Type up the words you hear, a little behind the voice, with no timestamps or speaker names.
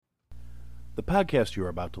The podcast you are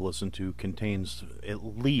about to listen to contains at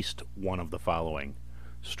least one of the following: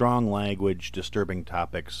 strong language, disturbing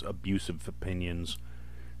topics, abusive opinions,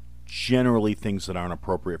 generally things that aren't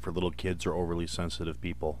appropriate for little kids or overly sensitive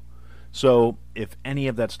people. So, if any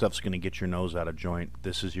of that stuff's going to get your nose out of joint,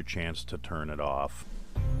 this is your chance to turn it off.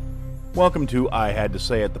 Welcome to I Had to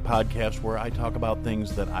Say It, the podcast where I talk about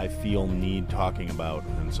things that I feel need talking about,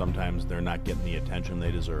 and sometimes they're not getting the attention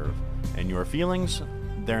they deserve. And your feelings,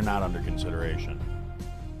 they're not under consideration.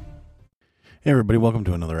 Hey everybody, welcome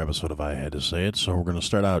to another episode of I Had to Say It. So we're going to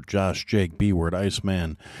start out Josh, Jake, B-Word,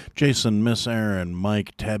 Iceman, Jason, Miss Aaron,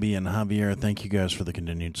 Mike, Tabby, and Javier. Thank you guys for the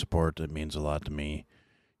continued support. It means a lot to me.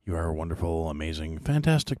 You are wonderful, amazing,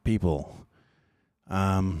 fantastic people.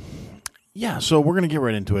 Yeah, so we're going to get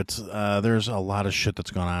right into it. There's a lot of shit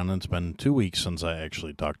that's gone on. It's been 2 weeks since I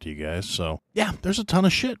actually talked to you guys. So, yeah, there's a ton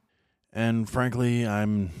of shit. And frankly,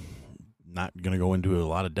 I'm not going to go into a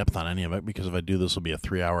lot of depth on any of it because if I do, this will be a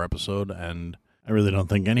 3-hour episode, and I really don't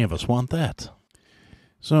think any of us want that.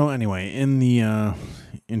 So anyway, in the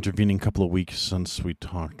intervening couple of weeks since we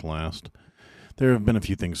talked last, there have been a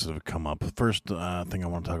few things that have come up. First thing I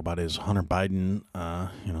want to talk about is Hunter Biden,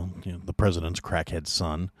 the president's crackhead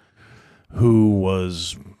son, who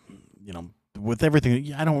was, with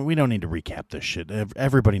everything, we don't need to recap this shit.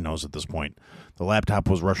 Everybody knows at this point. The laptop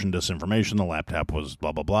was Russian disinformation. The laptop was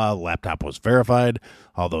blah, blah, blah. The laptop was verified.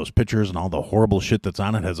 All those pictures and all the horrible shit that's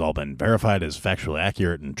on it has all been verified as factually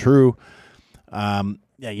accurate and true.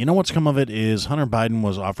 You know what's come of it is Hunter Biden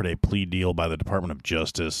was offered a plea deal by the Department of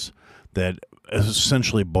Justice that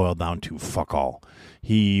essentially boiled down to fuck all.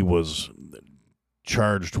 He was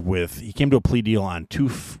charged with, he came to a plea deal on two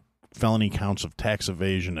felony counts of tax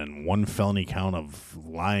evasion and one felony count of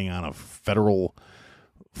lying on a federal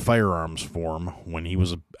firearms form when he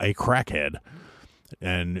was a crackhead.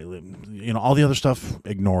 And, all the other stuff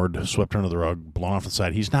ignored, swept under the rug, blown off the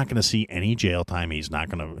side. He's not going to see any jail time. He's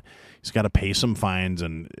got to pay some fines,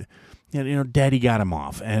 and, daddy got him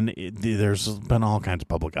off. And there's been all kinds of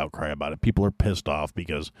public outcry about it. People are pissed off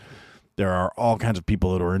because there are all kinds of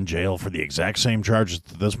people that are in jail for the exact same charges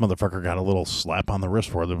that this motherfucker got a little slap on the wrist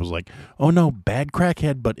for. That was like, oh no, bad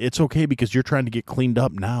crackhead, but it's okay because you're trying to get cleaned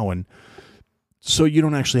up now, and so you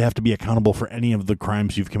don't actually have to be accountable for any of the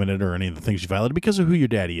crimes you've committed or any of the things you violated because of who your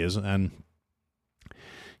daddy is. And,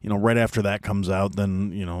 right after that comes out, then,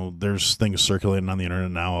 there's things circulating on the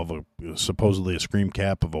internet now of supposedly a screen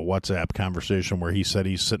cap of a WhatsApp conversation where he said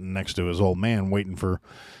he's sitting next to his old man waiting for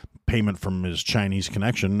payment from his Chinese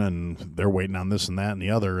connection, and they're waiting on this and that and the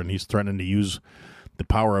other, and he's threatening to use the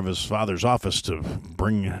power of his father's office to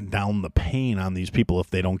bring down the pain on these people if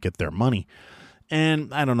they don't get their money.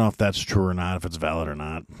 And I don't know if that's true or not, if it's valid or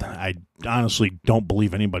not. I honestly don't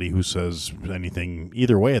believe anybody who says anything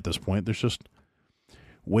either way at this point. There's just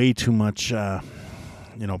way too much,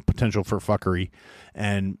 potential for fuckery.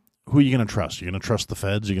 And who are you going to trust? You're going to trust the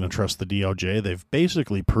feds? You're going to trust the DOJ? They've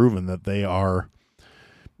basically proven that they are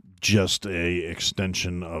just a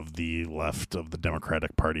extension of the left of the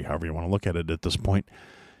Democratic Party, however you want to look at it at this point.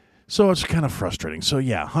 So it's kind of frustrating. So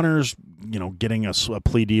yeah, Hunter's, getting a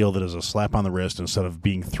plea deal that is a slap on the wrist instead of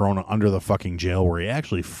being thrown under the fucking jail where he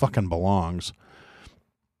actually fucking belongs.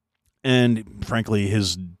 And frankly,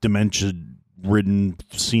 his dementia-ridden,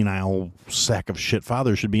 senile sack of shit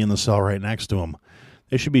father should be in the cell right next to him.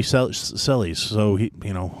 They should be cellies. So he,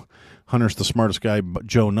 Hunter's the smartest guy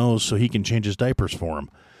Joe knows, so he can change his diapers for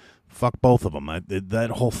him. Fuck both of them.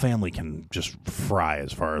 That whole family can just fry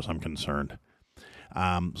as far as I'm concerned.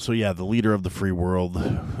 So yeah, the leader of the free world,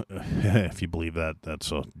 if you believe that,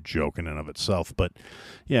 that's a joke in and of itself. But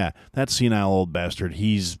yeah, that senile old bastard,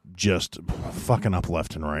 he's just fucking up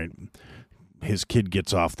left and right. His kid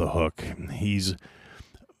gets off the hook. He's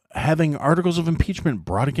having articles of impeachment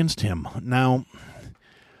brought against him. Now,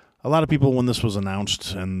 a lot of people, when this was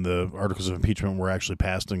announced and the articles of impeachment were actually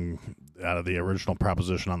passed out of the original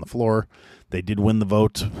proposition on the floor, they did win the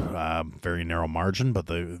vote, very narrow margin, but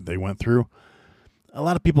they went through. A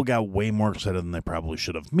lot of people got way more excited than they probably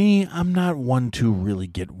should have. Me, I'm not one to really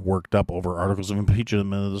get worked up over articles of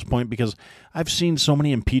impeachment at this point because I've seen so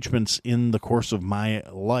many impeachments in the course of my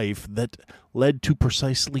life that led to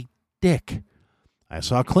precisely dick. I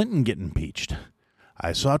saw Clinton get impeached.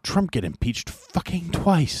 I saw Trump get impeached fucking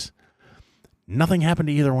twice. Nothing happened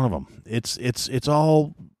to either one of them. It's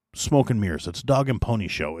all smoke and mirrors. It's dog and pony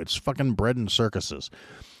show. It's fucking bread and circuses.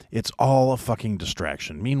 It's all a fucking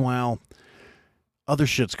distraction. Meanwhile, other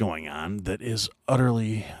shit's going on that is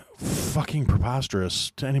utterly fucking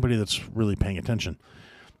preposterous to anybody that's really paying attention.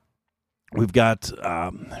 We've got,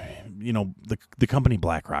 the company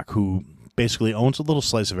BlackRock, who basically owns a little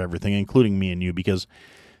slice of everything, including me and you, because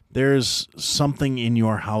There's something in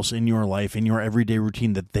your house, in your life, in your everyday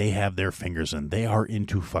routine that they have their fingers in. They are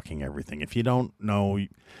into fucking everything. If you don't know,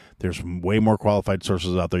 there's way more qualified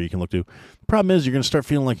sources out there you can look to. The problem is you're going to start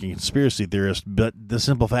feeling like a conspiracy theorist, but the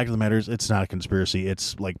simple fact of the matter is it's not a conspiracy.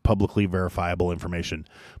 It's like publicly verifiable information.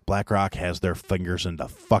 BlackRock has their fingers into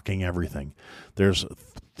fucking everything. There's,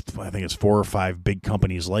 I think it's 4 or 5 big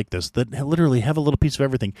companies like this that literally have a little piece of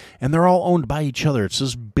everything, and they're all owned by each other. It's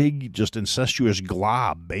this big, just incestuous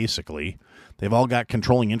glob, basically. They've all got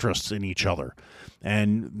controlling interests in each other.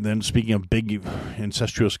 And then speaking of big,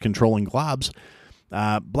 incestuous controlling globs,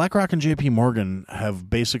 BlackRock and JP Morgan have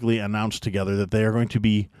basically announced together that they are going to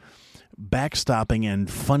be backstopping and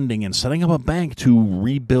funding and setting up a bank to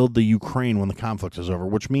rebuild the Ukraine when the conflict is over,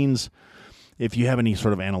 which means if you have any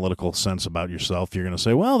sort of analytical sense about yourself, you're going to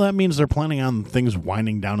say, well, that means they're planning on things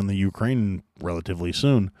winding down in the Ukraine relatively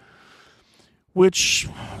soon. Which,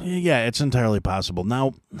 yeah, it's entirely possible.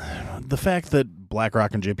 Now, the fact that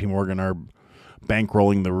BlackRock and JP Morgan are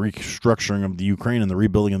bankrolling the restructuring of the Ukraine and the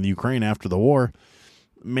rebuilding of the Ukraine after the war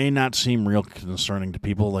may not seem real concerning to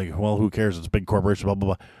people. Like, well, who cares? It's big corporations, blah,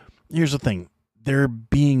 blah, blah. Here's the thing. They're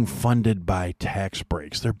being funded by tax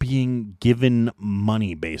breaks. They're being given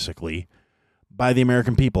money, basically, by the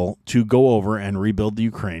American people to go over and rebuild the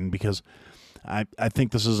Ukraine, because I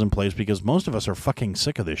think this is in place because most of us are fucking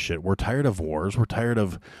sick of this shit. We're tired of wars. We're tired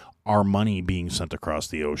of our money being sent across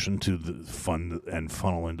the ocean to fund and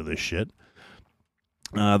funnel into this shit.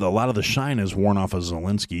 A lot of the shine is worn off of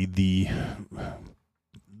Zelensky.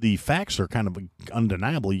 The facts are kind of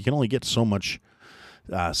undeniable. You can only get so much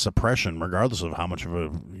suppression, regardless of how much of a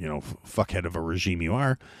fuckhead of a regime you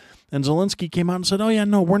are. And Zelensky came out and said, oh, yeah,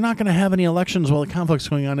 no, we're not going to have any elections while the conflict's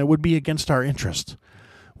going on. It would be against our interest.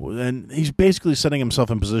 And he's basically setting himself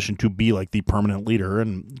in position to be like the permanent leader.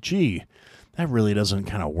 And, gee, that really doesn't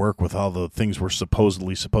kind of work with all the things we're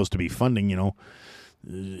supposedly supposed to be funding,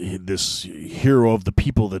 this hero of the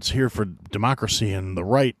people that's here for democracy and the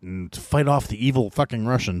right and to fight off the evil fucking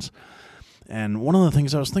Russians. And one of the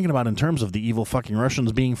things I was thinking about in terms of the evil fucking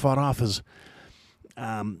Russians being fought off is,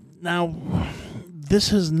 now,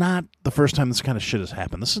 this is not the first time this kind of shit has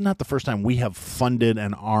happened. This is not the first time we have funded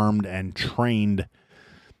and armed and trained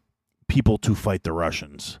people to fight the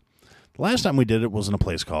Russians. The last time we did it was in a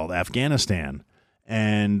place called Afghanistan.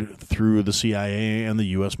 And through the CIA and the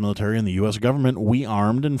U.S. military and the U.S. government, we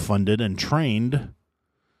armed and funded and trained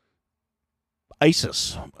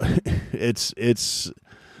ISIS.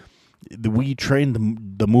 We trained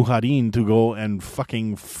the Mujahideen to go and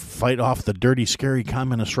fucking fight off the dirty, scary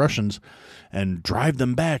communist Russians and drive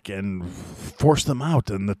them back and force them out.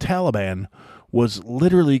 And the Taliban was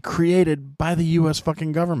literally created by the U.S.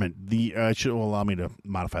 fucking government. Allow me to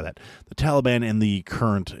modify that. The Taliban in the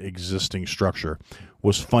current existing structure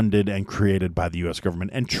was funded and created by the U.S.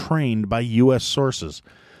 government and trained by U.S. sources.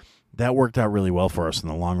 That worked out really well for us in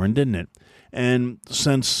the long run, didn't it? And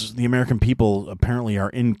since the American people apparently are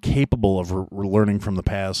incapable of learning from the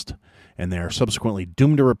past and they are subsequently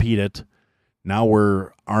doomed to repeat it, now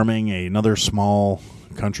we're arming another small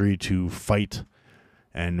country to fight,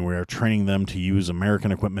 and we're training them to use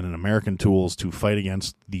American equipment and American tools to fight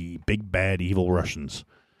against the big, bad, evil Russians.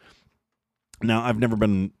 Now, I've never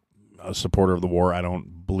been a supporter of the war. I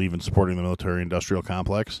don't believe in supporting the military-industrial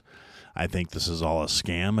complex. I think this is all a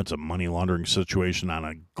scam. It's a money laundering situation on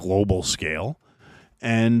a global scale.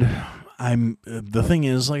 And the thing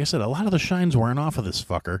is, like I said, a lot of the shine's wearing off of this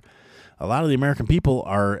fucker. A lot of the American people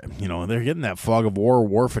are, they're getting that fog of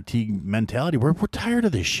war fatigue mentality. We're tired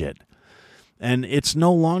of this shit. And it's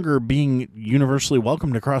no longer being universally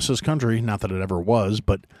welcomed across this country. Not that it ever was,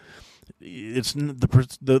 but it's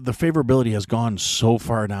the favorability has gone so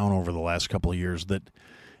far down over the last couple of years that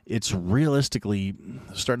it's realistically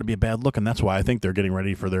starting to be a bad look, and that's why I think they're getting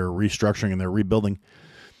ready for their restructuring and their rebuilding.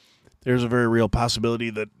 There's a very real possibility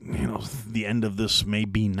that the end of this may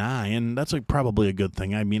be nigh, and that's probably a good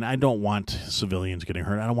thing. I mean, I don't want civilians getting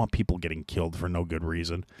hurt. I don't want people getting killed for no good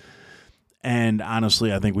reason. And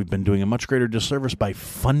honestly, I think we've been doing a much greater disservice by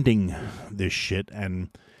funding this shit and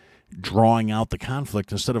drawing out the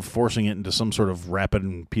conflict instead of forcing it into some sort of rapid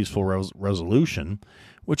and peaceful resolution,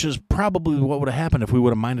 which is probably what would have happened if we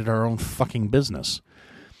would have minded our own fucking business.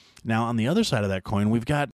 Now, on the other side of that coin, we've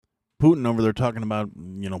got Putin over there talking about,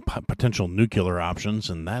 potential nuclear options,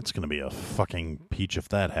 and that's going to be a fucking peach if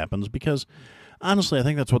that happens, because honestly, I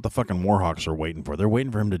think that's what the fucking warhawks are waiting for. They're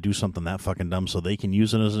waiting for him to do something that fucking dumb so they can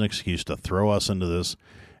use it as an excuse to throw us into this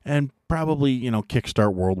and probably,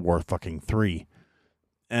 kickstart World War fucking III.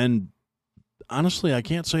 And honestly, I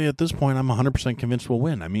can't say at this point I'm 100% convinced we'll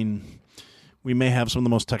win. I mean, we may have some of the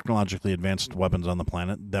most technologically advanced weapons on the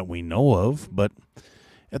planet that we know of, but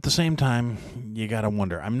At the same time, you got to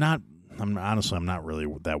wonder. I'm not really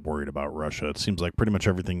that worried about Russia. It seems like pretty much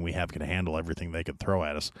everything we have can handle everything they could throw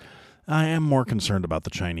at us. I am more concerned about the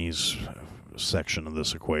Chinese section of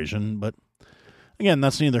this equation, but again,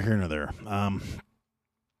 that's neither here nor there.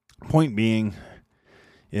 Point being,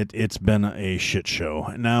 it's been a shit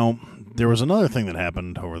show. Now, there was another thing that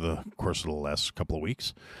happened over the course of the last couple of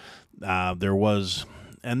weeks. There was,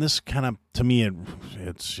 and this kind of, to me,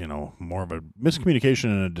 it's more of a miscommunication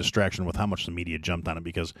and a distraction with how much the media jumped on it,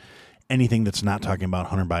 because anything that's not talking about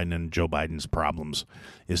Hunter Biden and Joe Biden's problems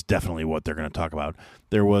is definitely what they're going to talk about.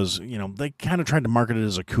 There was, they kind of tried to market it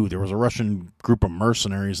as a coup. There was a Russian group of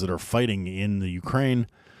mercenaries that are fighting in the Ukraine.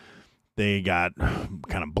 They got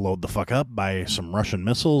kind of blowed the fuck up by some Russian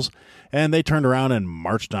missiles, and they turned around and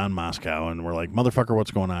marched on Moscow, and were like, motherfucker,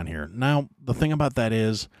 what's going on here? Now, the thing about that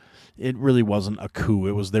is, it really wasn't a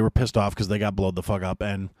coup. They were pissed off because they got blowed the fuck up,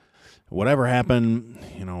 and whatever happened,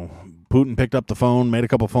 Putin picked up the phone, made a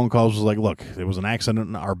couple phone calls, was like, look, it was an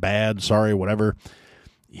accident, our bad, sorry, whatever.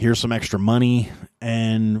 Here's some extra money,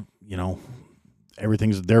 and,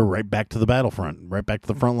 they're right back to the battlefront, right back to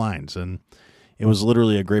the front lines, and it was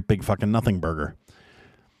literally a great big fucking nothing burger.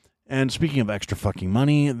 And speaking of extra fucking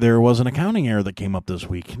money, there was an accounting error that came up this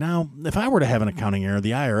week. Now, if I were to have an accounting error,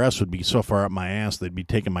 the IRS would be so far up my ass, they'd be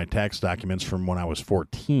taking my tax documents from when I was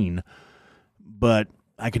 14, but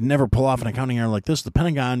I could never pull off an accounting error like this. The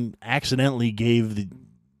Pentagon accidentally gave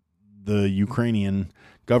the Ukrainian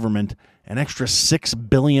government an extra $6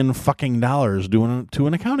 billion fucking dollars to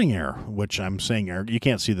an accounting error, which I'm saying error. You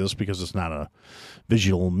can't see this because it's not a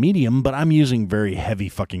visual medium, but I'm using very heavy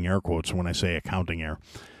fucking air quotes when I say accounting error.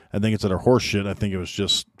 I think it's utter horse shit. I think it was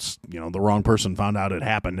just, the wrong person found out it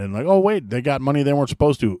happened and like, oh, wait, they got money they weren't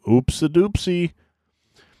supposed to. Oops-a-doopsie.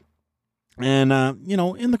 And,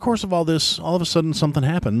 in the course of all this, all of a sudden something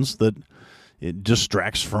happens that it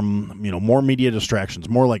distracts from, more media distractions.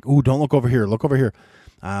 More like, ooh, don't look over here. Look over here.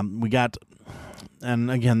 We got,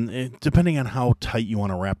 and again, depending on how tight you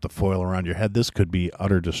want to wrap the foil around your head, this could be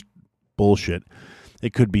utter just bullshit.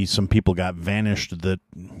 It could be some people got vanished that,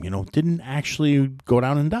 didn't actually go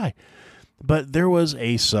down and die. But there was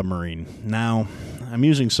a submarine. Now, I'm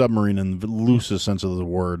using submarine in the loosest sense of the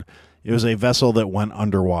word. It was a vessel that went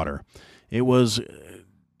underwater. It was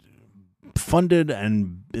funded,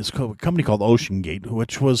 and it's a company called Ocean Gate,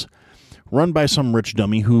 which was run by some rich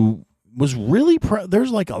dummy who was really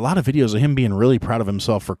there's like a lot of videos of him being really proud of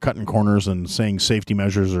himself for cutting corners and saying safety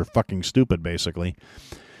measures are fucking stupid, basically.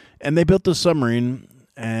 And they built this submarine,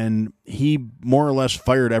 and he more or less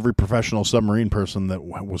fired every professional submarine person that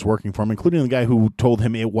was working for him, including the guy who told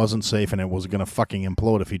him it wasn't safe and it was going to fucking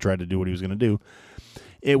implode if he tried to do what he was going to do.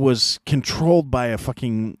 It was controlled by a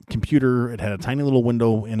fucking computer. It had a tiny little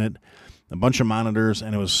window in it, a bunch of monitors,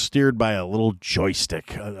 and it was steered by a little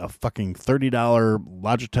joystick, a fucking $30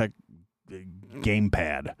 Logitech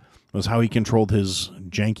gamepad. Was how he controlled his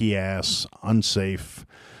janky-ass, unsafe,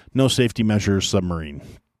 no safety measures submarine.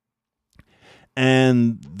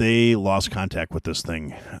 And they lost contact with this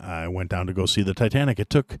thing. I went down to go see the Titanic. It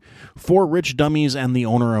took 4 rich dummies and the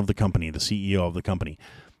owner of the company, the CEO of the company.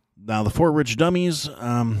 Now, the 4 rich dummies,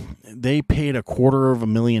 they paid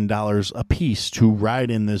 $250,000 a piece to ride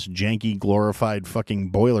in this janky, glorified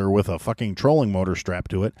fucking boiler with a fucking trolling motor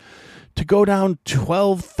strapped to it to go down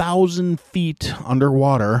 12,000 feet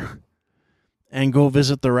underwater and go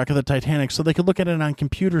visit the wreck of the Titanic so they could look at it on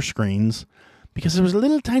computer screens, because there was a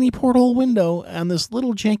little tiny porthole window on this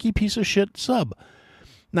little janky piece of shit sub.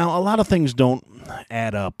 Now, a lot of things don't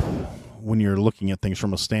add up when you're looking at things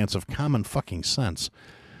from a stance of common fucking sense.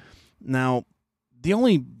 Now, the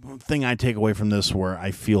only thing I take away from this where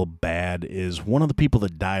I feel bad is one of the people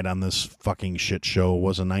that died on this fucking shit show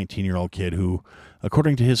was a 19-year-old kid who,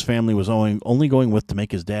 according to his family, was only going with to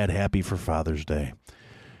make his dad happy for Father's Day.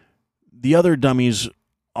 The other dummies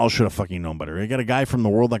all should have fucking known better. You got a guy from the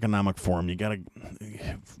World Economic Forum. You got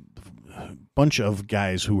a bunch of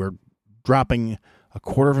guys who are dropping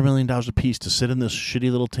 $250,000 a piece to sit in this shitty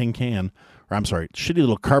little tin can, or I'm sorry, shitty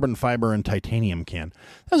little carbon fiber and titanium can.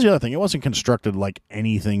 That's the other thing. It wasn't constructed like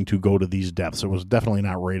anything to go to these depths. It was definitely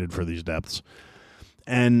not rated for these depths.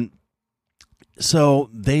 And so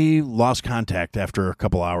they lost contact after a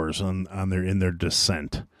couple hours in their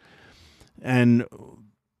descent. And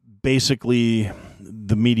basically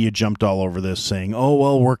the media jumped all over this saying, oh,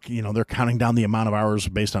 well, they're counting down the amount of hours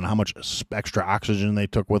based on how much extra oxygen they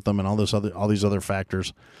took with them and all these other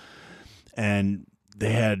factors. And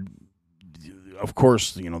they had, of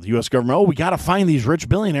course, the U.S. government, oh, we got to find these rich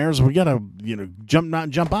billionaires. We got to,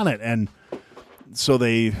 jump on it. And so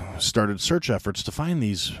they started search efforts to find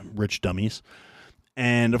these rich dummies.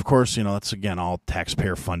 And, of course, that's, again, all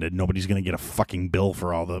taxpayer funded. Nobody's going to get a fucking bill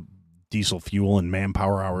for all the diesel fuel and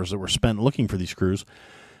manpower hours that were spent looking for these crews.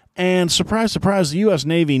 And surprise, surprise, the U.S.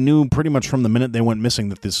 Navy knew pretty much from the minute they went missing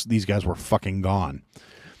that these guys were fucking gone.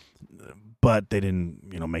 But they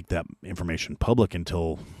didn't, make that information public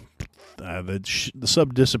until the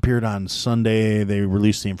sub disappeared on Sunday. They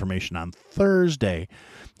released the information on Thursday.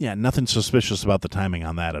 Yeah, nothing suspicious about the timing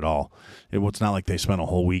on that at all. It's not like they spent a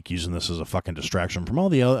whole week using this as a fucking distraction from all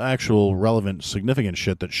the actual relevant, significant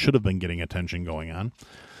shit that should have been getting attention going on.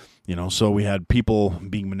 So we had people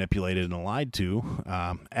being manipulated and lied to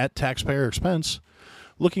at taxpayer expense,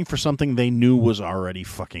 looking for something they knew was already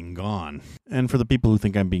fucking gone. And for the people who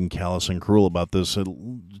think I'm being callous and cruel about this,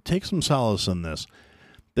 take some solace in this.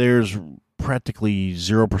 There's practically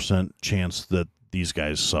 0% chance that these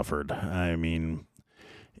guys suffered. I mean,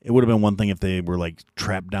 it would have been one thing if they were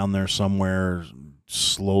trapped down there somewhere,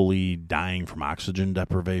 slowly dying from oxygen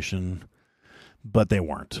deprivation. But they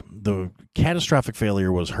weren't. The catastrophic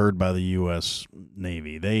failure was heard by the U.S.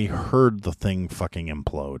 Navy. They heard the thing fucking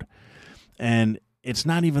implode. And it's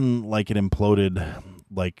not even like it imploded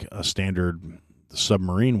like a standard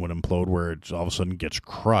submarine would implode, where it all of a sudden gets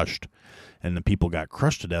crushed and the people got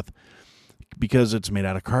crushed to death, because it's made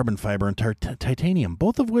out of carbon fiber and titanium,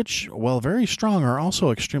 both of which, while very strong, are also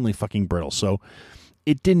extremely fucking brittle. So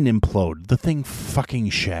it didn't implode. The thing fucking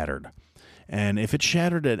shattered. And if it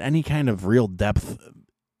shattered at any kind of real depth,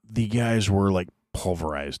 the guys were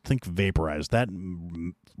pulverized. Think vaporized. That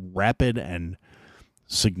rapid and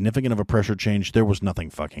significant of a pressure change, there was nothing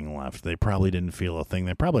fucking left. They probably didn't feel a thing.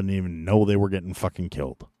 They probably didn't even know they were getting fucking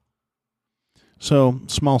killed. So,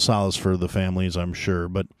 small solace for the families, I'm sure.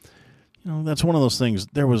 But, that's one of those things.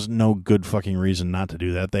 There was no good fucking reason not to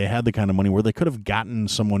do that. They had the kind of money where they could have gotten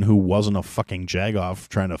someone who wasn't a fucking jagoff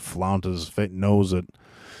trying to flaunt his nose at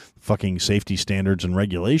fucking safety standards and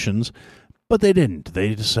regulations, but they didn't.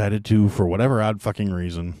 They decided to, for whatever odd fucking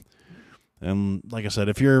reason. And like I said,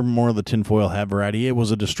 if you're more of the tinfoil hat variety, it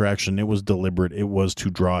was a distraction. It was deliberate. It was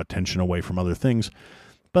to draw attention away from other things.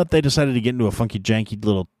 But they decided to get into a funky, janky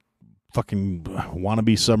little fucking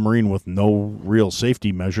wannabe submarine with no real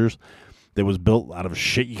safety measures that was built out of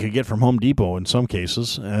shit you could get from Home Depot in some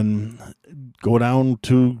cases, and go down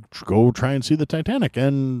to go try and see the Titanic.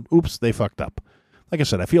 And oops, they fucked up. Like I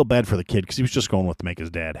said, I feel bad for the kid because he was just going with to make his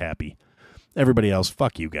dad happy. Everybody else,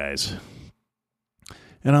 fuck you guys.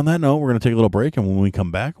 And on that note, we're going to take a little break, and when we come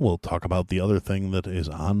back, we'll talk about the other thing that is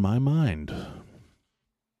on my mind.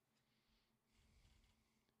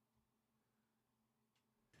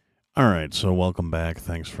 All right, so welcome back.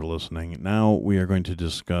 Thanks for listening. Now we are going to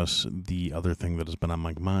discuss the other thing that has been on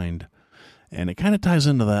my mind, and it kind of ties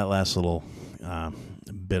into that last little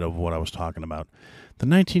bit of what I was talking about. The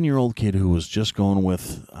 19-year-old kid who was just going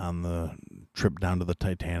with on the trip down to the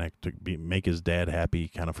Titanic to make his dad happy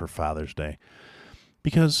kind of for Father's Day.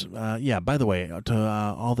 Because, by the way, to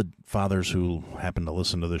all the fathers who happen to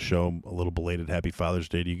listen to the show, a little belated Happy Father's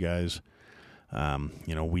Day to you guys.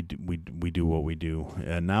 We do what we do.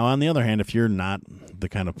 And now, on the other hand, if you're not the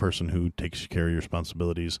kind of person who takes care of your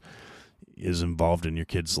responsibilities, is involved in your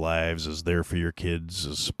kids' lives, is there for your kids,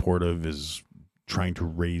 is supportive, is trying to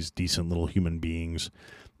raise decent little human beings,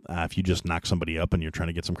 if you just knock somebody up and you're trying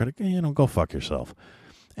to get some credit, go fuck yourself.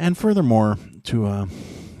 And furthermore, to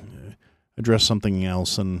address something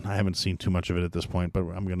else, and I haven't seen too much of it at this point, but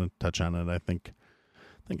I'm going to touch on it. I think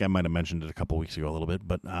I might have mentioned it a couple weeks ago a little bit,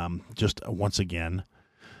 but just once again,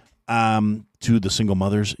 to the single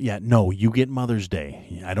mothers, no, you get Mother's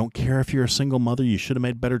Day. I don't care if you're a single mother. You should have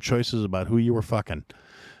made better choices about who you were fucking.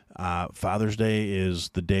 Father's Day is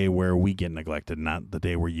the day where we get neglected, not the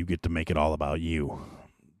day where you get to make it all about you.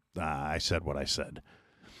 I said what I said.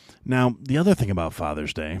 Now, the other thing about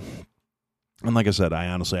Father's Day, and like I said, I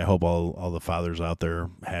hope all the fathers out there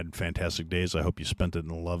had fantastic days. I hope you spent it in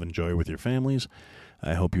love and joy with your families.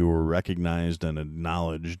 I hope you were recognized and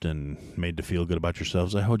acknowledged and made to feel good about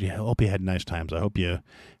yourselves. I hope you had nice times. I hope you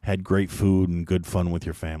had great food and good fun with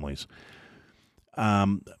your families.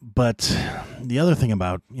 But the other thing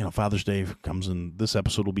about, Father's Day comes in, this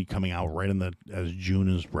episode will be coming out right as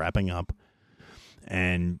June is wrapping up.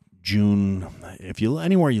 And June,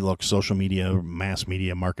 anywhere you look, social media, mass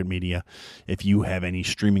media, market media, if you have any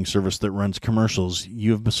streaming service that runs commercials,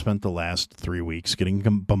 you have spent the last 3 weeks getting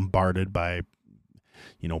bombarded by,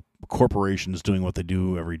 corporations doing what they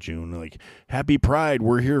do every June. Like, happy Pride,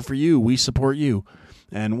 we're here for you, we support you.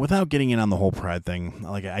 And without getting in on the whole Pride thing,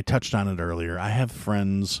 like I touched on it earlier, I have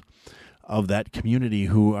friends of that community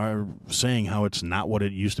who are saying how it's not what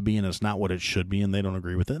it used to be and it's not what it should be, and they don't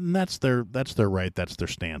agree with it. And that's their right, that's their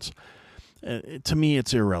stance. To me,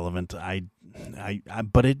 it's irrelevant.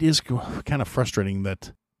 but it is kind of frustrating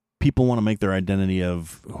that people want to make their identity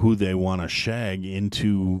of who they want to shag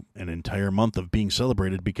into an entire month of being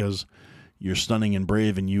celebrated because you're stunning and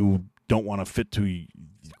brave and you don't want to fit to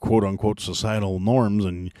quote unquote societal norms,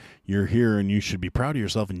 and you're here and you should be proud of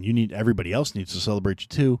yourself, and everybody else needs to celebrate you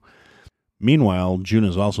too. Meanwhile, June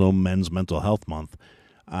is also Men's Mental Health Month.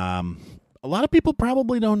 A lot of people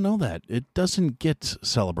probably don't know that. It doesn't get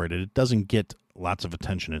celebrated. It doesn't get lots of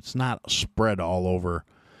attention. It's not spread all over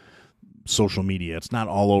social media. It's not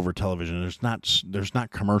all over television. There's not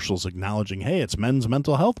commercials acknowledging, hey, it's Men's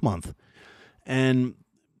Mental Health Month. And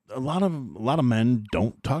a lot of men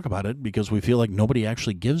don't talk about it because we feel like nobody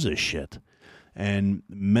actually gives a shit. And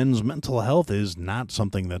men's mental health is not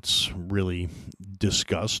something that's really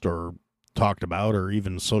discussed or talked about or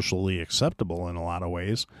even socially acceptable in a lot of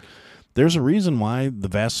ways. There's a reason why the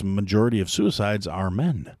vast majority of suicides are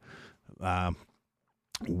men.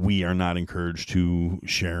 We are not encouraged to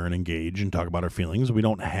share and engage and talk about our feelings. We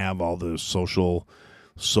don't have all the social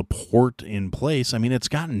support in place. I mean, it's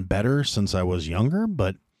gotten better since I was younger,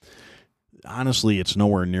 but honestly, it's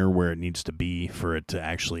nowhere near where it needs to be for it to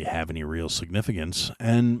actually have any real significance.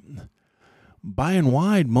 And by and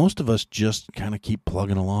wide, most of us just kind of keep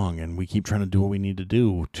plugging along, and we keep trying to do what we need to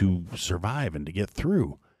do to survive and to get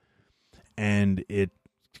through. And it's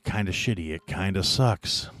kind of shitty. It kind of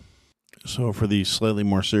sucks. So for the slightly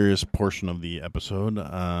more serious portion of the episode,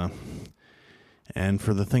 and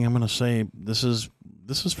for the thing I'm going to say, this is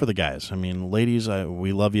for the guys. I mean, ladies,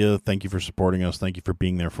 we love you. Thank you for supporting us. Thank you for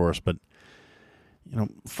being there for us. But,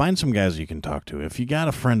 find some guys you can talk to. If you got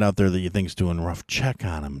a friend out there that you think's doing rough, check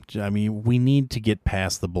on him. I mean, we need to get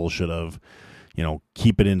past the bullshit of,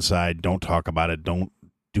 keep it inside. Don't talk about it. Don't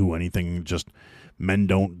do anything. Just men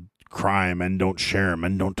don't cry, men don't share,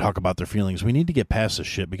 men don't talk about their feelings. We need to get past this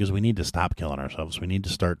shit because we need to stop killing ourselves. We need to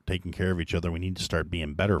start taking care of each other. We need to start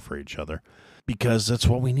being better for each other because that's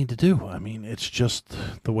what we need to do. I mean, it's just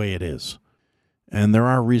the way it is. And there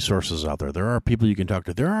are resources out there. There are people you can talk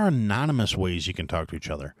to. There are anonymous ways you can talk to each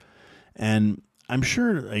other. And I'm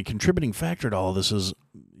sure a contributing factor to all this is,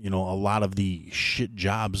 a lot of the shit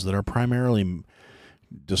jobs that are primarily,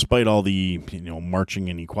 despite all the, marching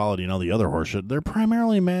and equality and all the other horseshit, they're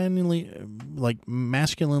primarily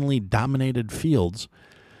masculinely dominated fields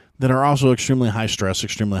that are also extremely high stress,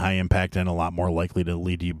 extremely high impact, and a lot more likely to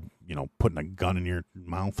lead to you, putting a gun in your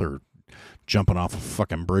mouth or jumping off a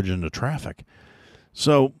fucking bridge into traffic.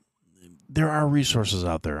 So there are resources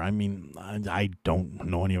out there. I mean, I don't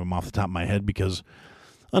know any of them off the top of my head because,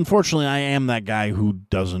 unfortunately, I am that guy who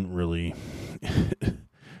doesn't really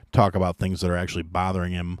talk about things that are actually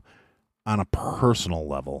bothering him on a personal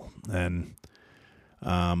level. And,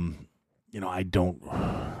 oddly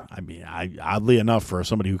enough, for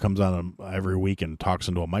somebody who comes on every week and talks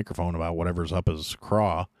into a microphone about whatever's up his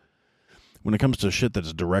craw, when it comes to shit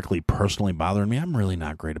that's directly personally bothering me, I'm really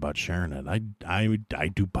not great about sharing it. I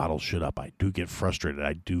do bottle shit up. I do get frustrated.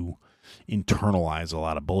 I do internalize a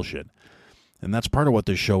lot of bullshit. And that's part of what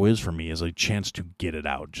this show is for me, is a chance to get it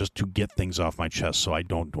out, just to get things off my chest so I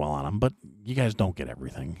don't dwell on them. But you guys don't get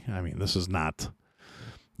everything. I mean, this is not,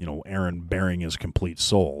 Aaron bearing his complete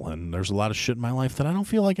soul. And there's a lot of shit in my life that I don't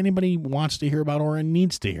feel like anybody wants to hear about or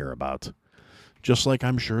needs to hear about. Just like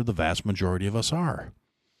I'm sure the vast majority of us are.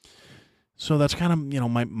 So that's kind of,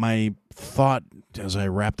 my thought as I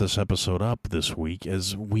wrap this episode up this week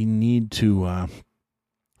is we need to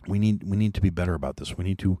be better about this. We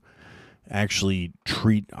need to actually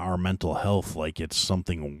treat our mental health like it's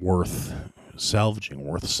something worth salvaging,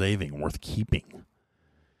 worth saving, worth keeping.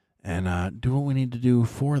 And do what we need to do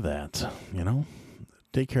for that,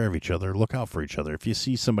 Take care of each other, look out for each other. If you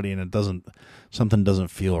see somebody and something doesn't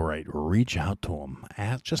feel right, reach out to them.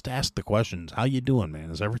 Just ask the questions. How you doing,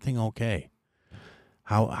 man? Is everything okay?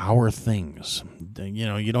 How are things?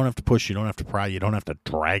 You don't have to push, you don't have to pry, you don't have to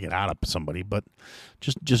drag it out of somebody, but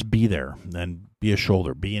just be there and be a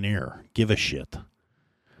shoulder, be an ear, give a shit.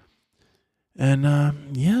 And I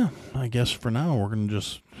guess for now we're going to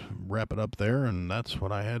just wrap it up there, and that's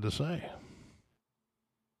what I had to say.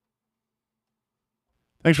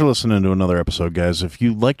 Thanks for listening to another episode, guys. If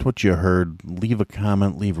you liked what you heard, leave a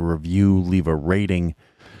comment, leave a review, leave a rating.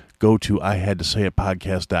 Go to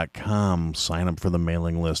ihadtosayitpodcast.com, sign up for the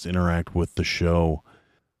mailing list, interact with the show.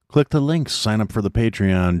 Click the links, sign up for the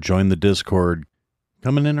Patreon, join the Discord.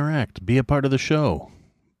 Come and interact, be a part of the show.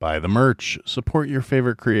 Buy the merch, support your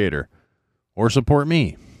favorite creator, or support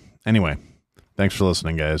me. Anyway, thanks for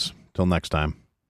listening, guys. Till next time.